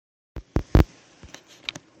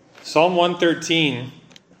Psalm 113.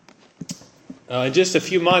 In just a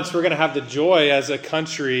few months, we're going to have the joy as a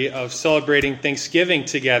country of celebrating Thanksgiving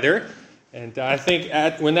together. And I think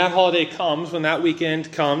when that holiday comes, when that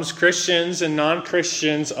weekend comes, Christians and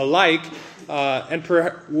non-Christians alike,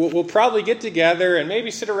 we'll probably get together and maybe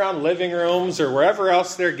sit around living rooms or wherever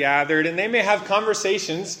else they're gathered, and they may have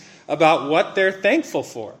conversations about what they're thankful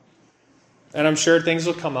for. And I'm sure things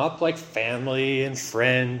will come up like family and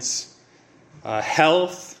friends,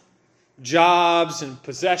 health, jobs and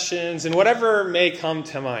possessions, and whatever may come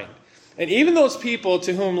to mind. And even those people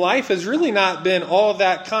to whom life has really not been all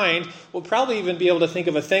that kind will probably even be able to think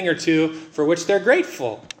of a thing or two for which they're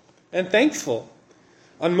grateful and thankful.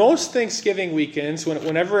 On most Thanksgiving weekends,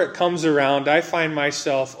 whenever it comes around, I find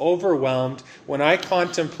myself overwhelmed when I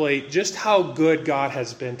contemplate just how good God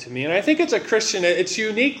has been to me. And I think as a Christian, it's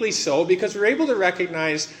uniquely so because we're able to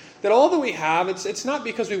recognize that all that we have, it's not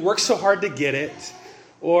because we work so hard to get it,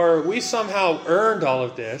 or we somehow earned all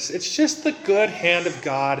of this. It's just the good hand of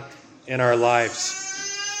God in our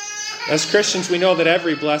lives. As Christians, we know that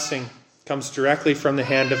every blessing comes directly from the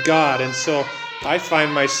hand of God. And so I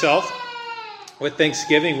find myself with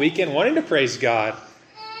Thanksgiving weekend wanting to praise God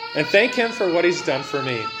and thank Him for what He's done for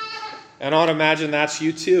me. And I want to imagine that's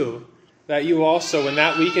you too. That you also, when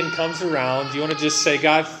that weekend comes around, you want to just say,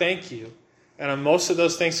 God, thank you. And on most of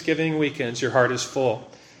those Thanksgiving weekends, your heart is full.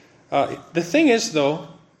 The thing is, though,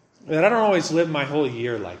 that I don't always live my whole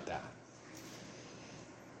year like that.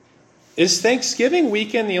 Is Thanksgiving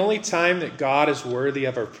weekend the only time that God is worthy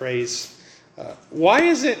of our praise? Why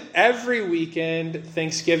is it every weekend,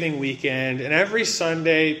 Thanksgiving weekend, and every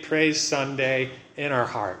Sunday, Praise Sunday, in our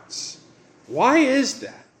hearts? Why is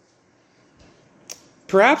that?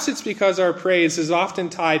 Perhaps it's because our praise is often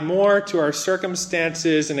tied more to our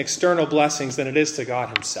circumstances and external blessings than it is to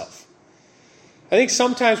God Himself. I think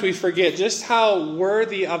sometimes we forget just how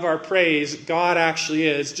worthy of our praise God actually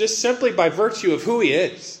is, just simply by virtue of who He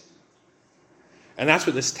is. And that's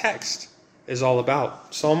what this text is all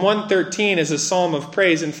about. Psalm 113 is a psalm of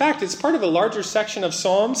praise. In fact, it's part of a larger section of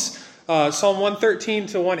Psalms. Psalm 113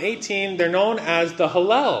 to 118, they're known as the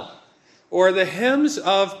Hallel, or the hymns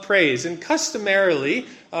of praise. And customarily,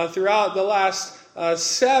 throughout the last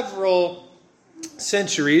several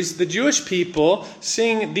centuries, the Jewish people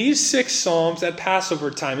sing these 6 psalms at Passover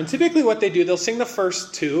time. And typically what they do, they'll sing the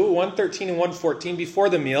first 2, 113 and 114, before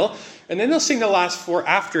the meal, and then they'll sing the last 4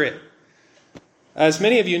 after it. As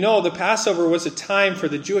many of you know, the Passover was a time for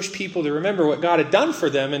the Jewish people to remember what God had done for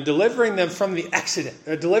them in delivering them from the Exodus,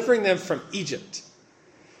 delivering them from Egypt,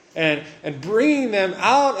 and bringing them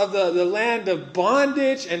out of the land of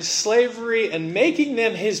bondage and slavery and making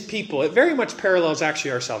them His people. It very much parallels actually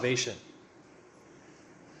our salvation.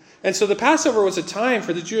 And so the Passover was a time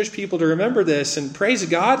for the Jewish people to remember this and praise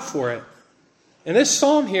God for it. And this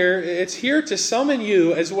psalm here, it's here to summon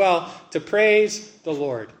you as well to praise the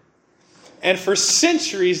Lord. And for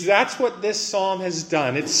centuries, that's what this psalm has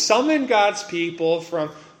done. It's summoned God's people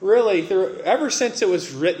from really, ever since it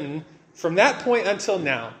was written, from that point until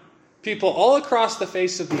now, people all across the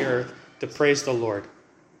face of the earth to praise the Lord.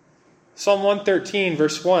 Psalm 113,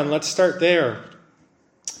 verse 1, let's start there.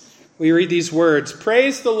 We read these words,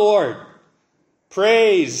 "Praise the Lord.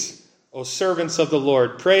 Praise, O servants of the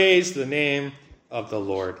Lord. Praise the name of the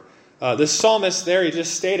Lord." The psalmist there, he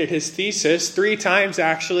just stated his thesis 3 times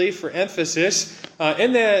actually for emphasis.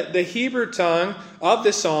 In the Hebrew tongue of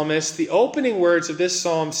the psalmist, the opening words of this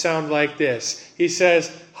psalm sound like this. He says,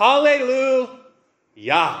 Hallelujah,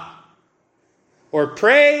 or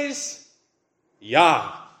praise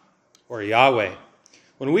Yah, or Yahweh.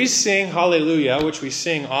 When we sing hallelujah, which we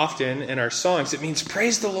sing often in our songs, it means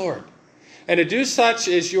praise the Lord. And to do such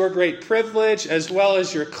is your great privilege as well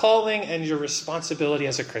as your calling and your responsibility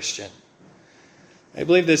as a Christian. I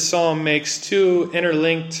believe this psalm makes 2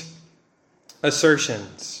 interlinked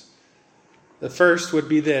assertions. The first would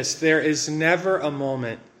be this: there is never a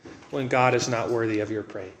moment when God is not worthy of your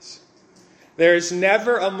praise. There is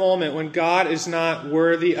never a moment when God is not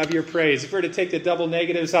worthy of your praise. If we were to take the double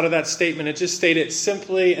negatives out of that statement and just state it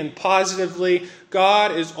simply and positively,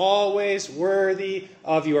 God is always worthy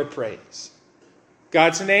of your praise.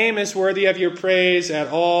 God's name is worthy of your praise at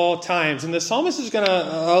all times. And the psalmist is going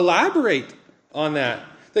to elaborate on that.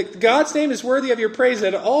 That God's name is worthy of your praise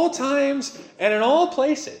at all times and in all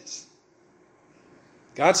places.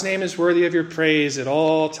 God's name is worthy of your praise at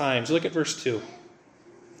all times. Look at verse 2.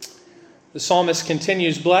 The psalmist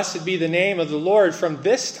continues, "Blessed be the name of the Lord from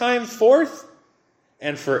this time forth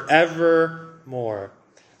and forevermore."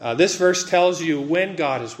 This verse tells you when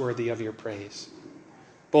God is worthy of your praise.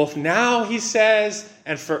 Both now, he says,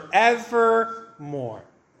 and forevermore.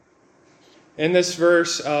 In this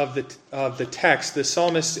verse of the text, the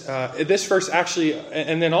psalmist, this verse actually,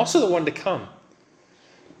 and then also the one to come,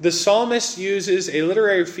 the psalmist uses a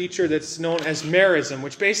literary feature that's known as merism,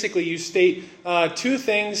 which basically you state two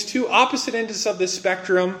things, two opposite ends of the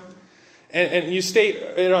spectrum, and you state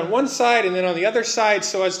it on one side and then on the other side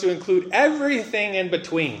so as to include everything in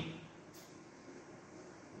between.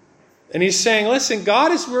 And he's saying, listen,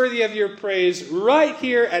 God is worthy of your praise right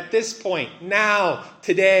here at this point, now,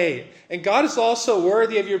 today. And God is also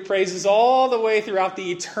worthy of your praises all the way throughout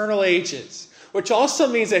the eternal ages, which also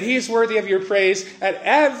means that he is worthy of your praise at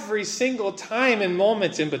every single time and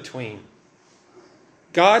moment in between.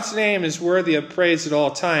 God's name is worthy of praise at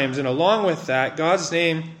all times. And along with that, God's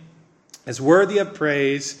name is worthy of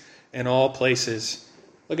praise in all places.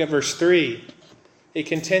 Look at verse 3. It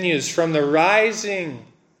continues, from the rising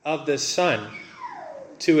of the sun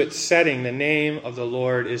to its setting, the name of the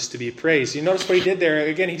Lord is to be praised. You notice what he did there?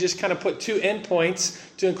 Again, he just kind of put two endpoints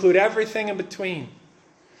to include everything in between.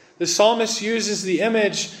 The psalmist uses the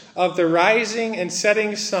image of the rising and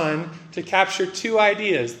setting sun to capture two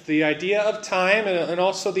ideas, the idea of time and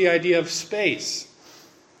also the idea of space.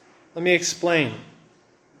 Let me explain.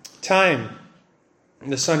 Time.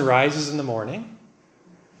 The sun rises in the morning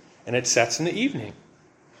and it sets in the evening.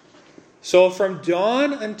 So from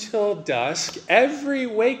dawn until dusk, every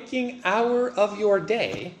waking hour of your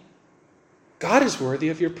day, God is worthy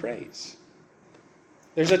of your praise.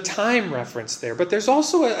 There's a time reference there, but there's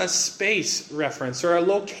also a space reference or a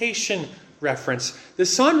location reference. The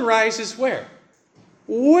sun rises where?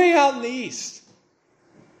 Way out in the east.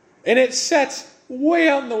 And it sets way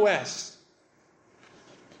out in the west.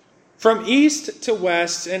 From east to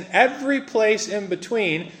west and every place in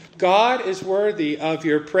between, God is worthy of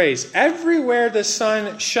your praise. Everywhere the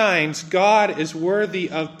sun shines, God is worthy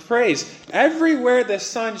of praise. Everywhere the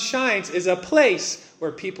sun shines is a place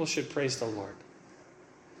where people should praise the Lord.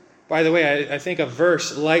 By the way, I think a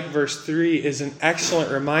verse like verse 3 is an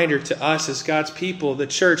excellent reminder to us as God's people, the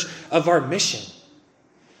church, of our mission.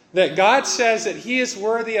 That God says that he is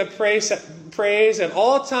worthy of praise at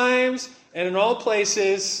all times and in all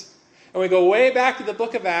places. And we go way back to the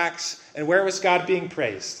book of Acts, and where was God being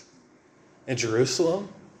praised? In Jerusalem.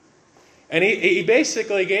 And he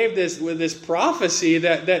basically gave this prophecy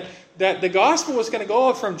that the gospel was going to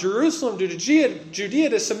go from Jerusalem to Judea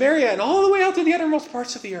to Samaria and all the way out to the uttermost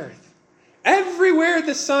parts of the earth. Everywhere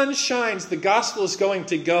the sun shines, the gospel is going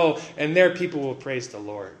to go, and there people will praise the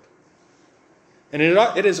Lord. And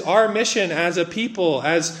it is our mission as a people,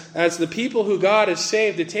 as the people who God has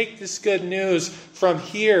saved, to take this good news from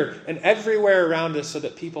here and everywhere around us so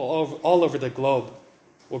that people all over the globe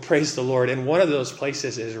will praise the Lord. And one of those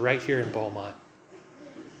places is right here in Beaumont.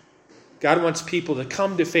 God wants people to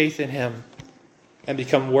come to faith in him and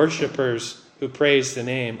become worshipers who praise the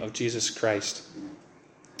name of Jesus Christ.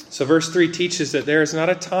 So verse 3 teaches that there is not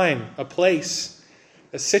a time, a place,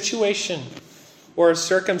 a situation, or a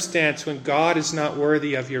circumstance when God is not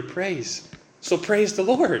worthy of your praise. So praise the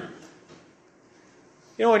Lord.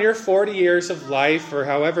 You know, in your 40 years of life, or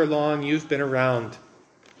however long you've been around,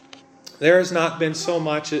 there has not been so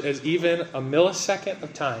much as even a millisecond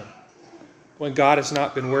of time when God has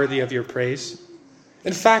not been worthy of your praise.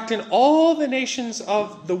 In fact, in all the nations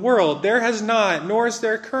of the world, there has not, nor is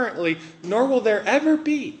there currently, nor will there ever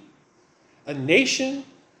be a nation,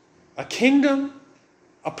 a kingdom,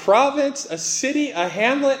 a province, a city, a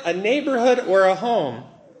hamlet, a neighborhood, or a home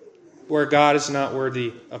where God is not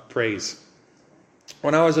worthy of praise.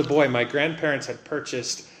 When I was a boy, my grandparents had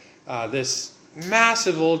purchased this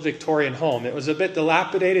massive old Victorian home. It was a bit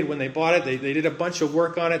dilapidated when they bought it. They did a bunch of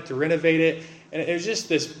work on it to renovate it. And it was just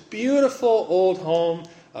this beautiful old home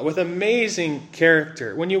with amazing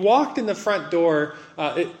character. When you walked in the front door,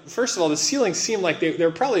 first of all, the ceilings seemed like they were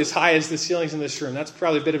probably as high as the ceilings in this room. That's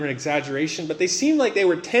probably a bit of an exaggeration, but they seemed like they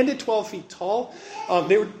were 10 to 12 feet tall. And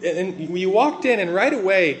when you walked in, and right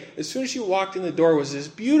away, as soon as you walked in the door, was this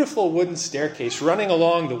beautiful wooden staircase running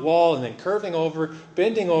along the wall and then curving over,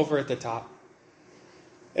 bending over at the top.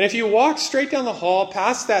 And if you walked straight down the hall,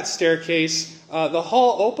 past that staircase, the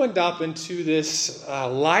hall opened up into this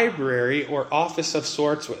library or office of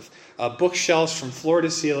sorts with bookshelves from floor to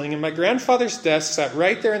ceiling. And my grandfather's desk sat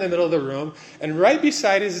right there in the middle of the room. And right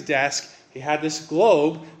beside his desk, he had this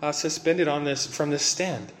globe suspended from this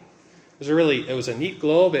stand. It was a neat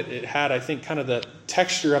globe. It had, I think, kind of the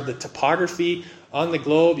texture of the topography on the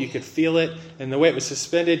globe. You could feel it. And the way it was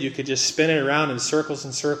suspended, you could just spin it around in circles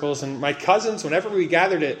and circles. And my cousins, whenever we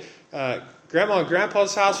gathered at Grandma and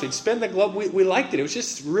Grandpa's house, we'd spin the globe. We liked it. It was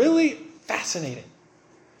just really fascinating.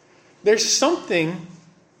 There's something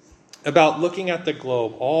about looking at the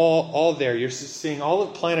globe, all there. You're seeing all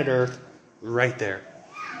of planet Earth right there.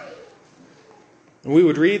 And we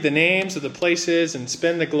would read the names of the places and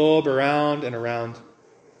spin the globe around and around.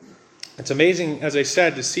 It's amazing, as I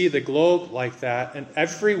said, to see the globe like that, and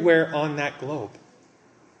everywhere on that globe.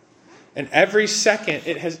 And every second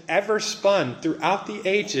it has ever spun throughout the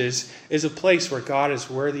ages is a place where God is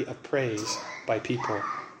worthy of praise by people.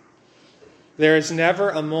 There is never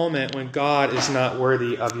a moment when God is not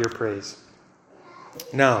worthy of your praise.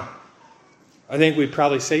 Now, I think we'd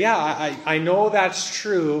probably say, yeah, I know that's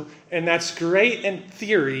true, and that's great in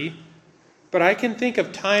theory, but I can think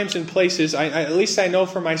of times and places, at least I know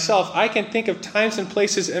for myself, I can think of times and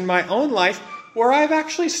places in my own life where I've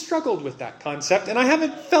actually struggled with that concept, and I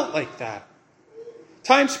haven't felt like that.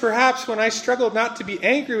 Times perhaps when I struggled not to be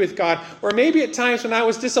angry with God, or maybe at times when I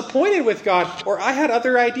was disappointed with God, or I had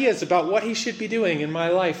other ideas about what He should be doing in my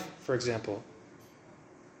life, for example.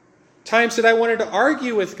 Times that I wanted to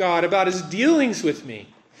argue with God about His dealings with me.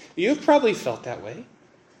 You've probably felt that way.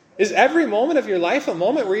 Is every moment of your life a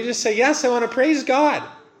moment where you just say, yes, I want to praise God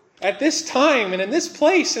at this time and in this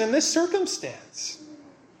place and in this circumstance?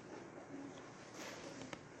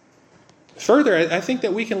 Further, I think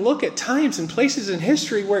that we can look at times and places in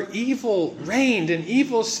history where evil reigned and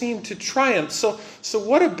evil seemed to triumph. So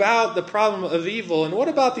what about the problem of evil? And what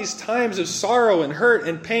about these times of sorrow and hurt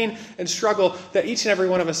and pain and struggle that each and every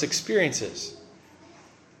one of us experiences?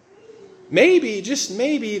 Maybe, just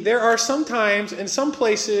maybe, there are some times and some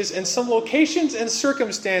places and some locations and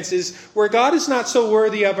circumstances where God is not so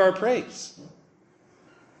worthy of our praise.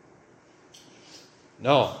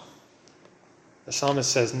 No. The psalmist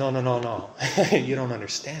says, no. You don't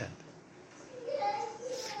understand.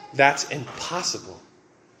 That's impossible.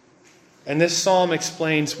 And this psalm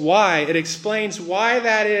explains why. It explains why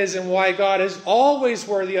that is and why God is always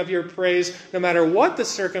worthy of your praise, no matter what the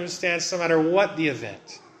circumstance, no matter what the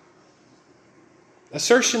event.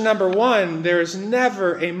 Assertion number 1, there is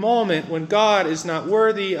never a moment when God is not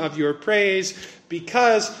worthy of your praise,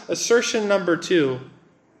 because assertion number 2,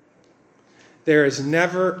 there is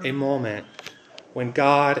never a moment when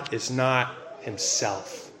God is not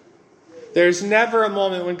Himself. There's never a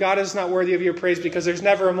moment when God is not worthy of your praise, because there's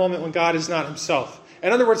never a moment when God is not Himself.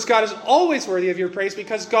 In other words, God is always worthy of your praise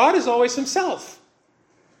because God is always Himself.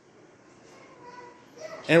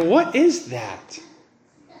 And what is that?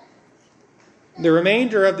 The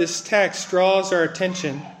remainder of this text draws our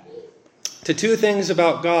attention to 2 things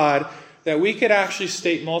about God that we could actually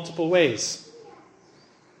state multiple ways.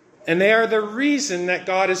 And they are the reason that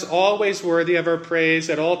God is always worthy of our praise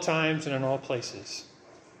at all times and in all places.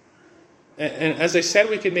 And as I said,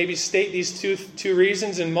 we could maybe state these two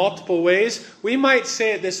reasons in multiple ways. We might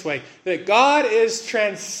say it this way, that God is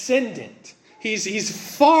transcendent.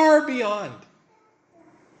 He's far beyond.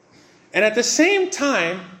 And at the same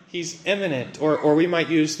time, He's immanent, or we might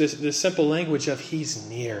use this simple language of He's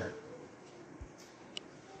near.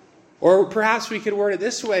 Or perhaps we could word it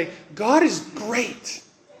this way, God is great.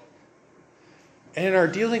 And in our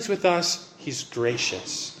dealings with us, He's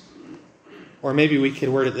gracious. Or maybe we could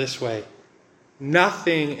word it this way,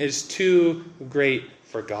 nothing is too great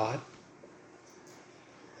for God,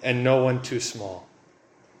 and no one too small.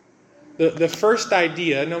 The first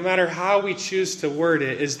idea, no matter how we choose to word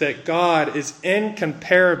it, is that God is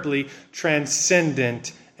incomparably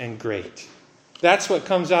transcendent and great. That's what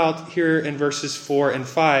comes out here in verses 4 and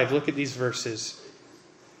 5. Look at these verses.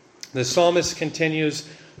 The psalmist continues,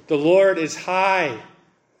 the Lord is high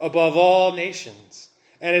above all nations,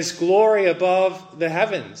 and His glory above the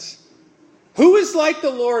heavens. Who is like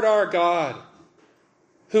the Lord our God,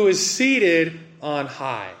 who is seated on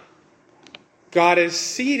high? God is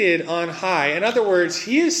seated on high. In other words,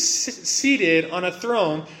 He is seated on a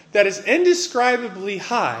throne that is indescribably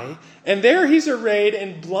high, and there He's arrayed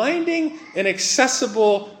in blinding,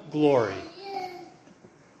 inaccessible glory.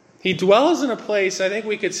 He dwells in a place, I think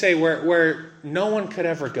we could say, where no one could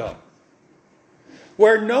ever go.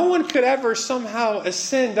 Where no one could ever somehow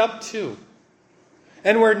ascend up to.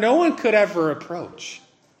 And where no one could ever approach.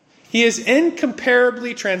 He is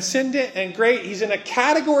incomparably transcendent and great. He's in a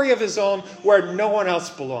category of His own where no one else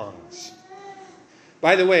belongs.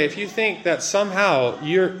 By the way, if you think that somehow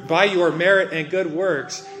by your merit and good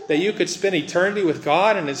works that you could spend eternity with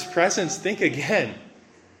God in His presence, think again.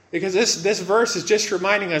 Because this verse is just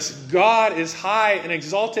reminding us God is high and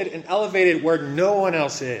exalted and elevated where no one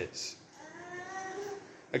else is.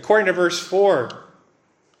 According to verse 4,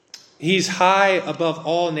 He's high above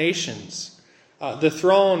all nations. The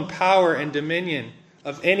throne, power, and dominion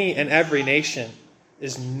of any and every nation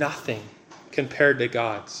is nothing compared to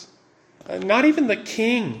God's. Not even the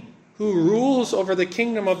king who rules over the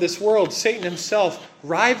kingdom of this world, Satan himself,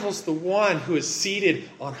 rivals the one who is seated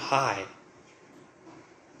on high.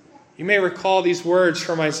 You may recall these words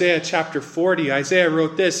from Isaiah chapter 40. Isaiah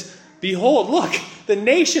wrote this, "Behold, look, the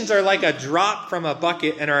nations are like a drop from a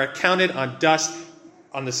bucket and are accounted on dust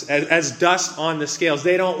as dust on the scales.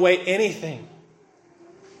 They don't weigh anything.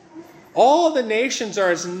 All the nations are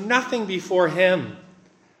as nothing before him.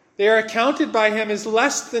 They are accounted by him as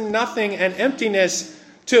less than nothing and emptiness.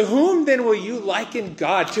 To whom then will you liken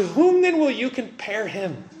God? To whom then will you compare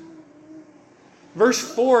him?" Verse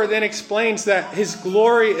 4 then explains that his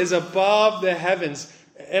glory is above the heavens.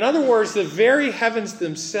 In other words, the very heavens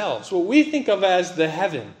themselves, what we think of as the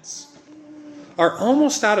heavens, are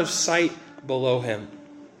almost out of sight below him.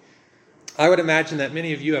 I would imagine that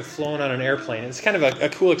many of you have flown on an airplane. It's kind of a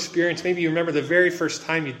cool experience. Maybe you remember the very first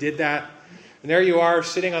time you did that. And there you are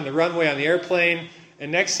sitting on the runway on the airplane.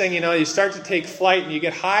 And next thing you know, you start to take flight and you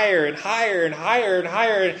get higher and higher and higher and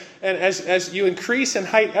higher. And as you increase in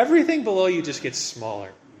height, everything below you just gets smaller.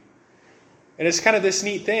 And it's kind of this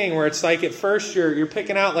neat thing where it's like at first you're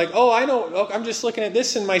picking out like, oh, I know, I'm just looking at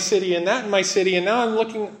this in my city and that in my city. And now I'm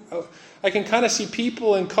looking, I can kind of see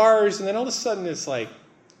people and cars. And then all of a sudden it's like,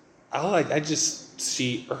 I just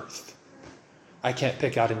see earth. I can't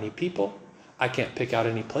pick out any people. I can't pick out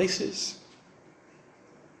any places.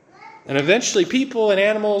 And eventually people and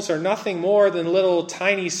animals are nothing more than little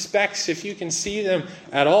tiny specks if you can see them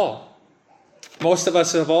at all. Most of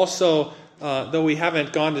us have also, though we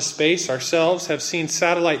haven't gone to space ourselves, have seen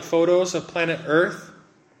satellite photos of planet Earth.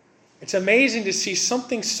 It's amazing to see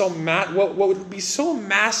something so what would be so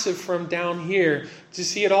massive from down here, to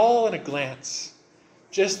see it all in a glance.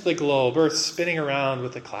 Just the globe, Earth spinning around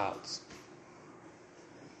with the clouds.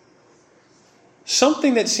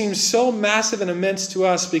 Something that seems so massive and immense to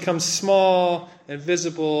us becomes small and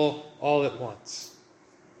visible all at once.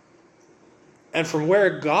 And from where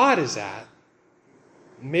God is at,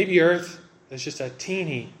 maybe Earth is just a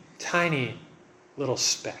teeny, tiny little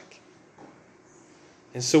speck.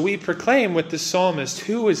 And so we proclaim with the psalmist,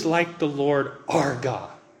 who is like the Lord our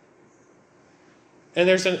God? And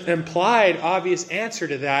there's an implied, obvious answer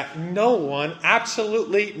to that. No one,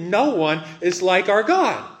 absolutely no one, is like our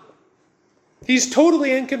God. He's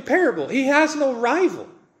totally incomparable. He has no rival.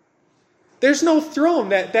 There's no throne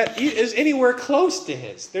that is anywhere close to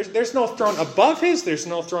his. There's no throne above his. There's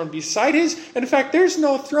no throne beside his. And in fact, there's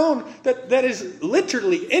no throne that is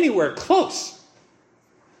literally anywhere close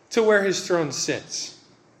to where his throne sits.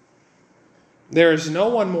 There is no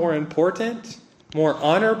one more important, more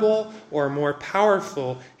honorable, or more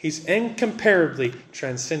powerful. He's incomparably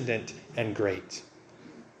transcendent and great.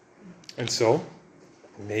 And so,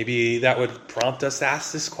 maybe that would prompt us to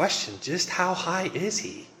ask this question. Just how high is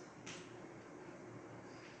he?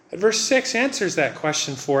 And verse 6 answers that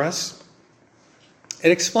question for us.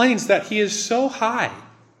 It explains that he is so high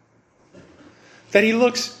that he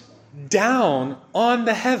looks down on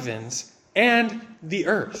the heavens and the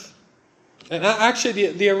earth. And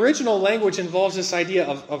actually, the original language involves this idea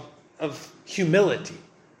of humility.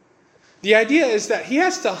 The idea is that he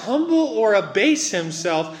has to humble or abase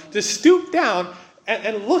himself to stoop down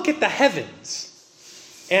and look at the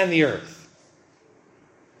heavens and the earth.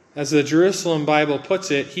 As the Jerusalem Bible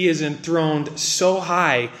puts it, he is enthroned so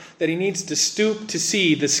high that he needs to stoop to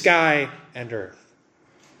see the sky and earth.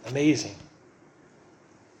 Amazing.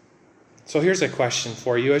 So here's a question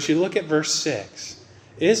for you. As you look at verse 6,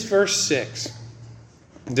 is verse 6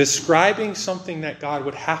 describing something that God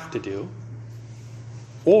would have to do?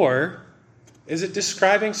 Or is it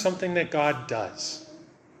describing something that God does?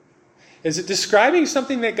 Is it describing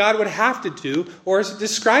something that God would have to do, or is it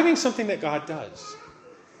describing something that God does?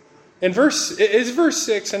 Is verse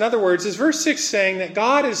 6, in other words, is verse 6 saying that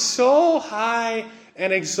God is so high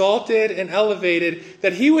and exalted and elevated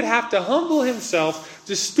that he would have to humble himself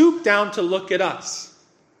to stoop down to look at us?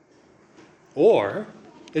 Or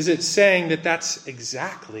is it saying that that's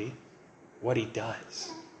exactly what he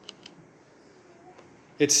does?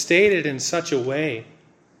 It's stated in such a way,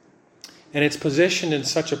 and it's positioned in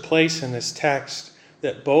such a place in this text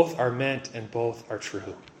that both are meant and both are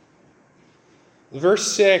true.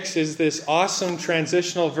 Verse 6 is this awesome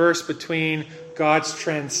transitional verse between God's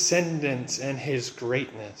transcendence and his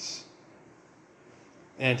greatness,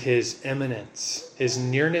 and his eminence, his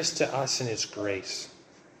nearness to us and his grace.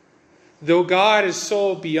 Though God is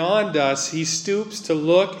so beyond us, he stoops to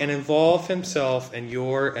look and involve himself in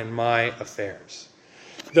your and my affairs.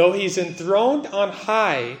 Though he's enthroned on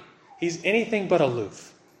high, he's anything but aloof.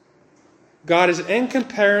 God is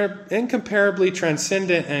incomparably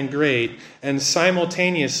transcendent and great, and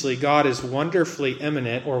simultaneously God is wonderfully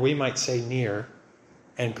immanent, or we might say near,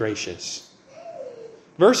 and gracious.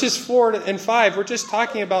 Verses 4 and 5, we're just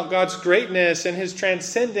talking about God's greatness and his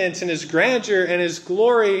transcendence and his grandeur and his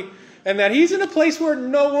glory. and that he's in a place where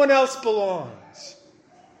no one else belongs.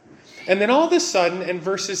 And then all of a sudden, in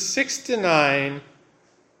verses 6 to 9,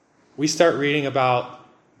 we start reading about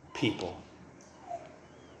people.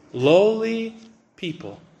 Lowly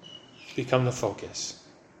people become the focus.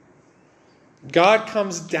 God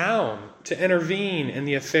comes down to intervene in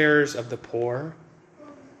the affairs of the poor,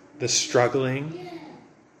 the struggling,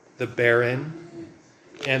 the barren,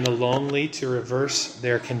 and the lonely, to reverse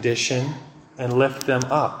their condition and lift them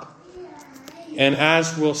up. And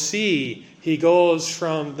as we'll see, he goes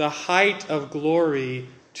from the height of glory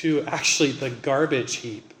to actually the garbage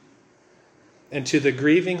heap and to the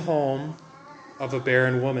grieving home of a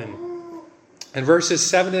barren woman. In verses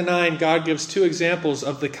 7 to 9, God gives two examples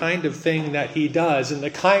of the kind of thing that he does and the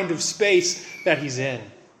kind of space that he's in.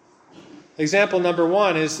 Example number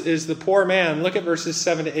 1 is the poor man. Look at verses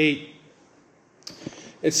 7 to 8.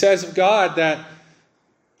 It says of God that,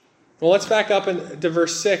 well, let's back up to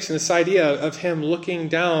verse 6 and this idea of him looking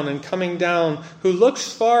down and coming down, who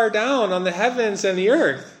looks far down on the heavens and the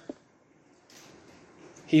earth.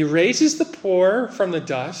 He raises the poor from the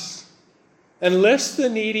dust and lifts the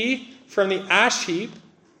needy from the ash heap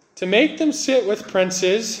to make them sit with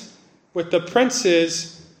the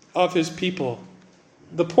princes of his people.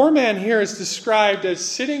 The poor man here is described as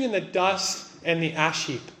sitting in the dust and the ash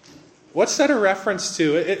heap. What's that a reference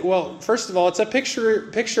to? Well, first of all, it's a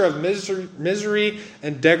picture of misery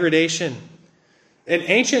and degradation. In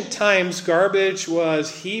ancient times, garbage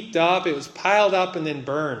was heaped up, it was piled up and then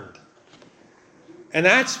burned. And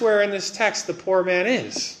that's where in this text the poor man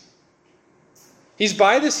is. He's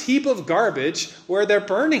by this heap of garbage where they're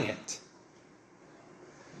burning it.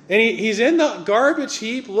 And he's in the garbage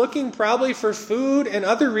heap looking probably for food and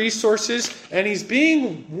other resources, and he's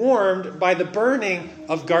being warmed by the burning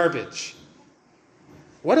of garbage.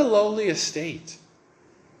 What a lowly estate.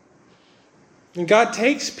 And God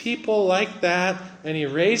takes people like that and he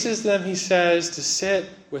raises them, he says, to sit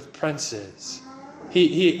with princes.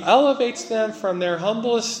 He elevates them from their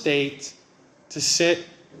humble estate to sit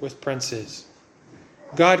with princes.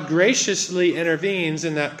 God graciously intervenes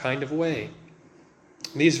in that kind of way.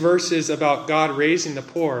 These verses about God raising the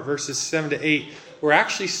poor, verses 7 to 8, were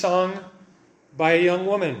actually sung by a young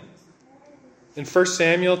woman. In 1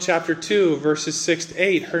 Samuel chapter 2, verses 6 to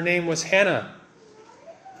 8, her name was Hannah.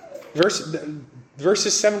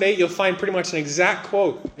 Verses 7 to 8, you'll find pretty much an exact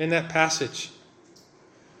quote in that passage.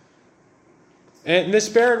 And this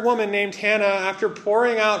barren woman named Hannah, after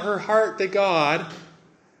pouring out her heart to God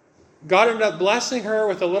ended up blessing her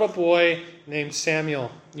with a little boy named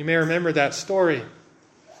Samuel. You may remember that story.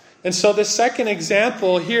 And so the second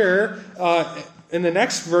example here in the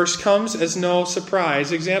next verse comes as no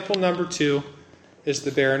surprise. Example number 2 is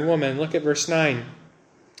the barren woman. Look at verse 9.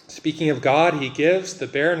 Speaking of God, he gives the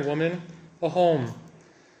barren woman a home,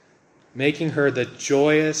 making her the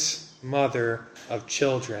joyous mother of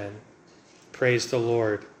children. Praise the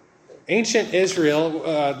Lord. Ancient Israel,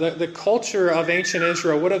 the culture of ancient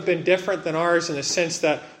Israel would have been different than ours in the sense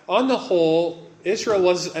that, on the whole, Israel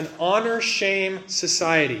was an honor-shame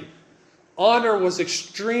society. Honor was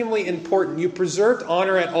extremely important. You preserved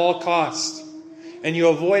honor at all costs, and you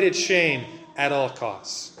avoided shame at all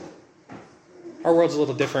costs. Our world's a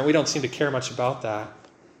little different. We don't seem to care much about that.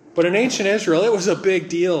 But in ancient Israel, it was a big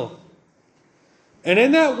deal. And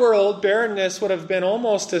in that world, barrenness would have been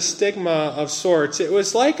almost a stigma of sorts. It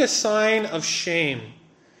was like a sign of shame.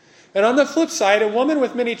 And on the flip side, a woman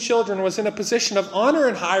with many children was in a position of honor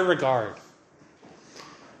and high regard.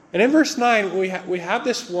 And in verse 9, we have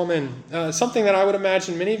this woman, something that I would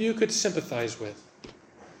imagine many of you could sympathize with.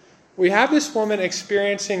 We have this woman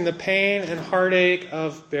experiencing the pain and heartache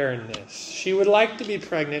of barrenness. She would like to be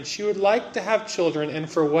pregnant. She would like to have children. And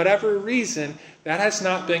for whatever reason, that has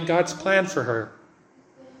not been God's plan for her.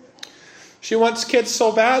 She wants kids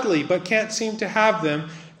so badly, but can't seem to have them.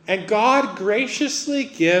 And God graciously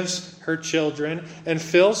gives her children and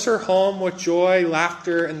fills her home with joy,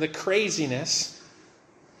 laughter, and the craziness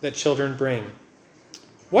that children bring.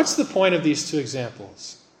 What's the point of these two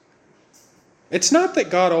examples? It's not that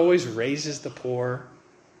God always raises the poor.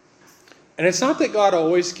 And it's not that God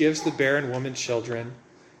always gives the barren woman children.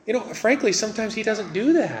 Frankly, sometimes he doesn't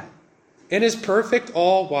do that in his perfect,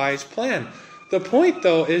 all-wise plan. The point,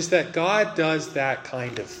 though, is that God does that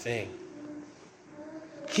kind of thing.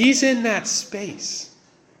 He's in that space.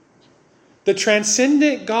 The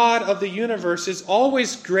transcendent God of the universe is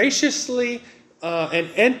always graciously and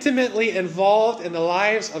intimately involved in the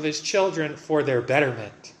lives of his children for their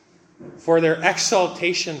betterment, for their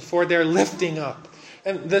exaltation, for their lifting up.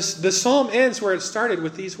 And the psalm ends where it started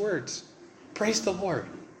with these words. Praise the Lord.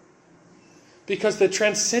 Because the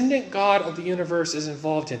transcendent God of the universe is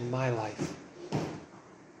involved in my life.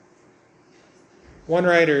 One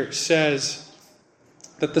writer says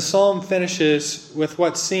that the psalm finishes with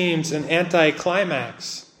what seems an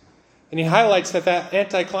anticlimax. And he highlights that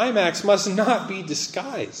anticlimax must not be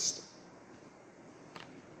disguised.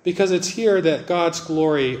 Because it's here that God's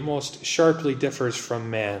glory most sharply differs from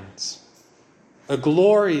man's. A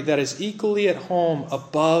glory that is equally at home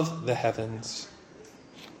above the heavens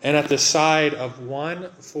and at the side of one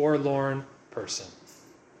forlorn person.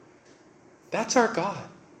 That's our God.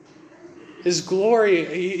 His glory,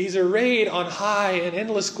 he's arrayed on high in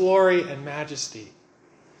endless glory and majesty.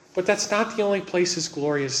 But that's not the only place his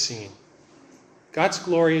glory is seen. God's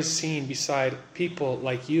glory is seen beside people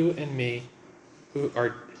like you and me who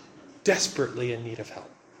are desperately in need of help.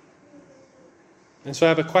 And so I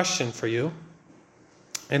have a question for you.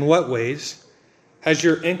 In what ways has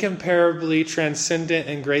your incomparably transcendent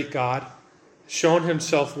and great God shown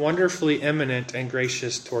himself wonderfully eminent and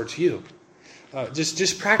gracious towards you?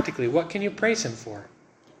 Just practically, what can you praise him for?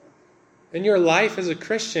 In your life as a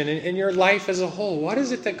Christian, in your life as a whole, what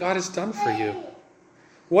is it that God has done for you?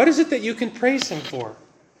 What is it that you can praise him for?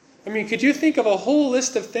 I mean, could you think of a whole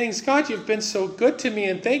list of things? God, you've been so good to me,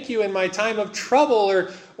 and thank you in my time of trouble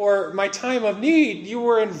or my time of need. You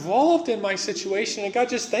were involved in my situation, and God,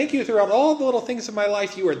 just thank you throughout all the little things of my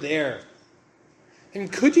life. You were there. And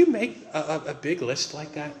could you make a big list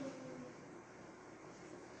like that?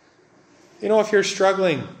 You know, if you're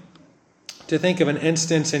struggling to think of an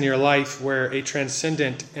instance in your life where a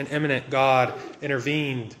transcendent and eminent God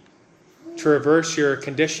intervened to reverse your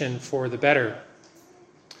condition for the better,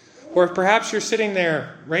 or if perhaps you're sitting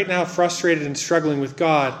there right now frustrated and struggling with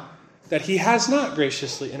God, that he has not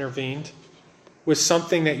graciously intervened with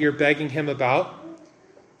something that you're begging him about.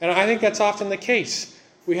 And I think that's often the case.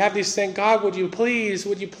 We have these things, God, would you please,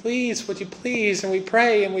 would you please, would you please? And we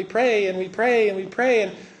pray and we pray and we pray and we pray.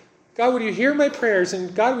 And God, would you hear my prayers?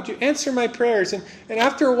 And God, would you answer my prayers? And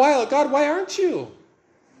after a while, God, why aren't you?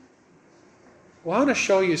 Well, I want to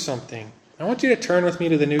show you something. I want you to turn with me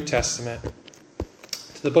to the New Testament,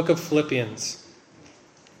 to the book of Philippians,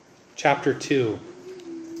 chapter 2.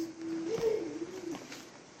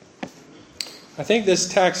 I think this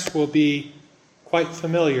text will be quite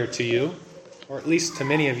familiar to you, or at least to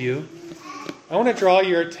many of you. I want to draw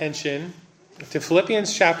your attention to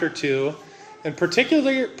Philippians chapter 2, and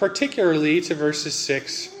particularly to verses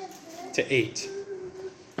 6 to 8.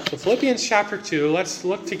 So Philippians chapter 2, let's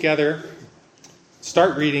look together,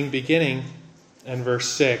 start reading beginning in verse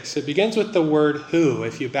 6. It begins with the word who.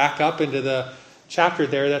 If you back up into the chapter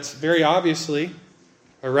there, that's very obviously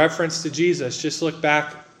a reference to Jesus. Just look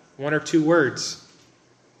back one or two words.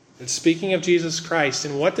 It's speaking of Jesus Christ.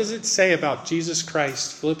 And what does it say about Jesus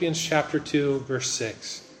Christ? Philippians chapter 2, verse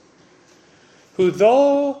 6. Who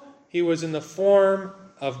though he was in the form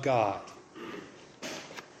of God,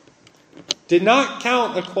 did not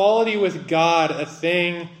count equality with God a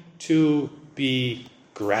thing to be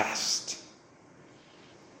grasped,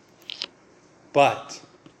 but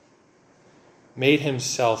made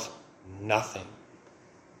himself nothing,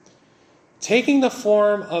 taking the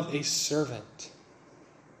form of a servant,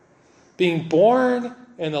 being born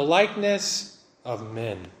in the likeness of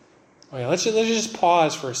men. Okay, let's just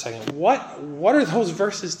pause for a second. What are those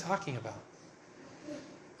verses talking about?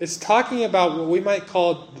 It's talking about what we might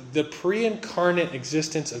call the pre-incarnate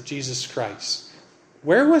existence of Jesus Christ.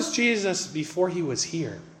 Where was Jesus before he was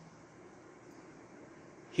here?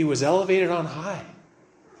 He was elevated on high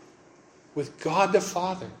with God the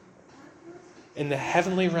Father in the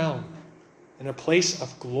heavenly realm, in a place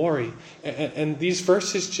of glory. And these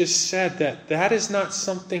verses just said that is not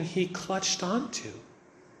something he clutched onto.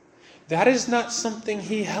 That is not something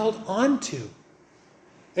he held on to.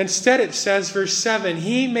 Instead, it says, verse 7,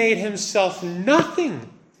 he made himself nothing.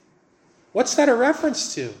 What's that a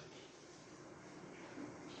reference to?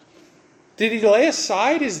 Did he lay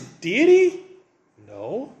aside his deity?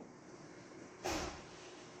 No.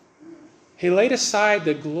 He laid aside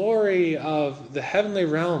the glory of the heavenly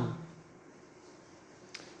realm.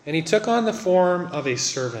 And he took on the form of a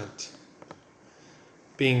servant,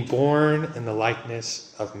 being born in the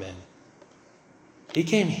likeness of men. He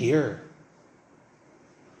came here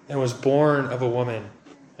and was born of a woman.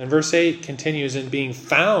 And verse 8 continues, in being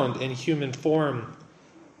found in human form,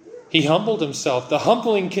 he humbled himself. The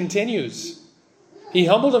humbling continues. He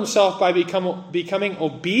humbled himself by becoming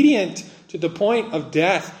obedient to the point of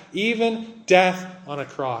death, even death on a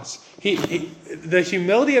cross. The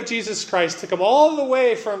humility of Jesus Christ took him all the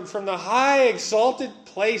way from the high exalted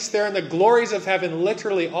place there in the glories of heaven,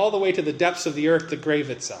 literally all the way to the depths of the earth, the grave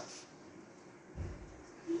itself.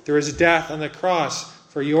 through his death on the cross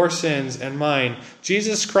for your sins and mine.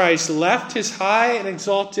 Jesus Christ left his high and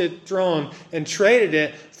exalted throne and traded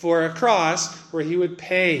it for a cross where he would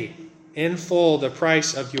pay in full the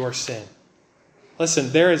price of your sin.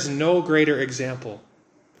 Listen, there is no greater example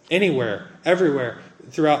anywhere, everywhere,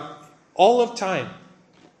 throughout all of time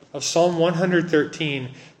of Psalm 113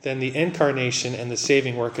 than the incarnation and the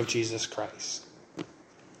saving work of Jesus Christ.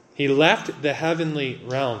 He left the heavenly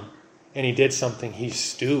realm and he did something. He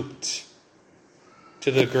stooped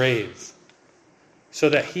to the grave so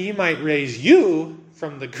that he might raise you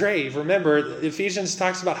from the grave. Remember, Ephesians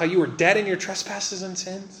talks about how you were dead in your trespasses and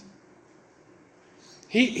sins.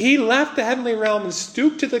 He left the heavenly realm and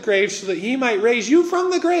stooped to the grave so that he might raise you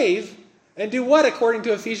from the grave and do what, according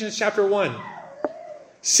to Ephesians chapter 1?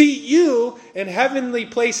 Seat you in heavenly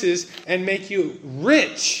places and make you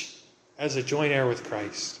rich as a joint heir with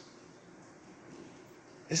Christ.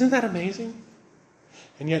 Isn't that amazing?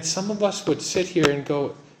 And yet some of us would sit here and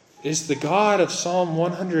go, is the God of Psalm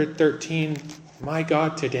 113 my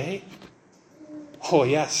God today? Oh,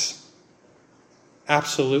 yes.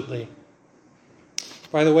 Absolutely.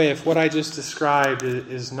 By the way, if what I just described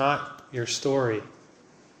is not your story,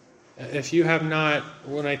 if you have not,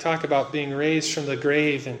 when I talk about being raised from the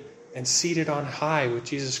grave and seated on high with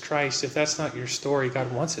Jesus Christ, if that's not your story,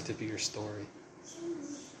 God wants it to be your story.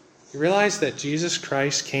 You realize that Jesus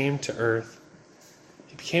Christ came to earth.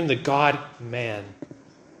 He became the God-man.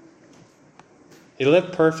 He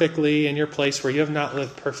lived perfectly in your place where you have not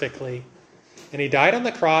lived perfectly. And he died on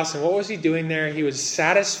the cross, and what was he doing there? He was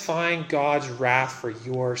satisfying God's wrath for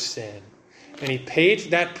your sin. And he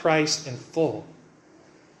paid that price in full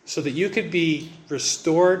so that you could be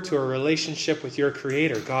restored to a relationship with your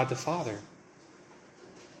Creator, God the Father.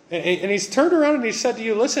 And he's turned around and he said to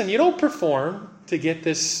you, listen, you don't perform to get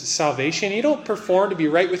this salvation. You don't perform to be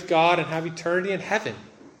right with God and have eternity in heaven.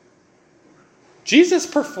 Jesus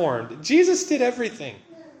performed. Jesus did everything.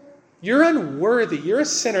 You're unworthy. You're a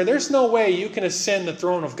sinner. There's no way you can ascend the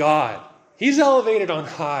throne of God. He's elevated on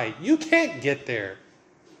high. You can't get there.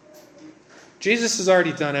 Jesus has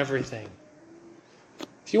already done everything.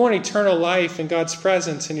 If you want eternal life in God's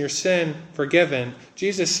presence and your sin forgiven,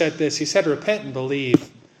 Jesus said this. He said, repent and believe.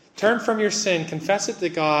 Turn from your sin, confess it to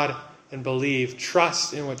God, and believe.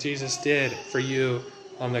 Trust in what Jesus did for you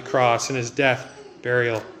on the cross in his death,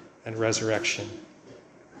 burial, and resurrection.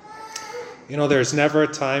 You know, there's never a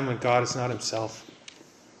time when God is not himself.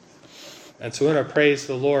 And so we're going to praise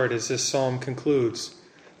the Lord as this psalm concludes.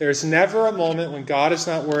 There's never a moment when God is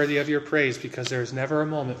not worthy of your praise, because there's never a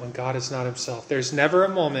moment when God is not himself. There's never a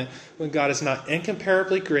moment when God is not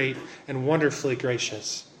incomparably great and wonderfully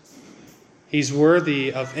gracious. He's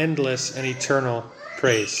worthy of endless and eternal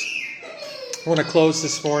praise. I want to close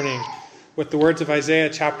this morning with the words of Isaiah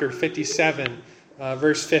chapter 57,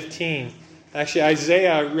 verse 15. Actually,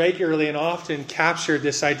 Isaiah regularly and often captured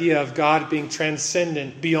this idea of God being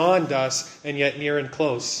transcendent, beyond us, and yet near and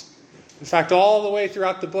close. In fact, all the way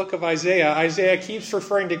throughout the book of Isaiah, Isaiah keeps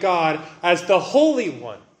referring to God as the Holy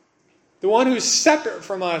One, the one who's separate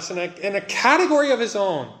from us in a category of his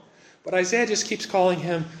own. But Isaiah just keeps calling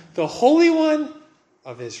him the Holy One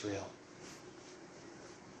of Israel,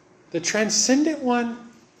 the transcendent one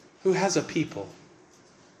who has a people.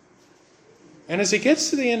 And as he gets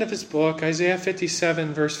to the end of his book, Isaiah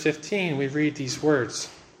 57, verse 15, we read these words.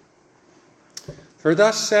 For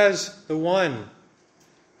thus says the one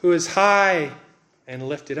who is high and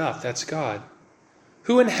lifted up, that's God,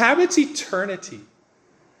 who inhabits eternity,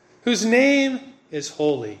 whose name is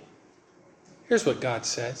holy. Here's what God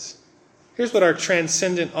says. Here's what our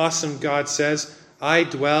transcendent, awesome God says. I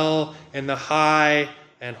dwell in the high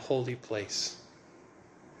and holy place.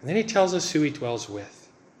 And then he tells us who he dwells with.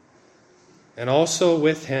 And also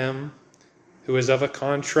with him who is of a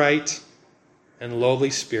contrite and lowly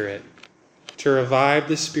spirit, to revive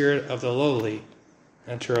the spirit of the lowly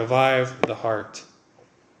and to revive the heart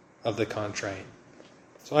of the contrite.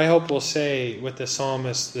 So I hope we'll say with the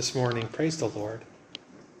psalmist this morning, praise the Lord.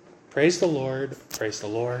 Praise the Lord, praise the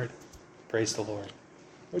Lord, praise the Lord.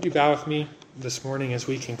 Would you bow with me this morning as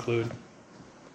we conclude?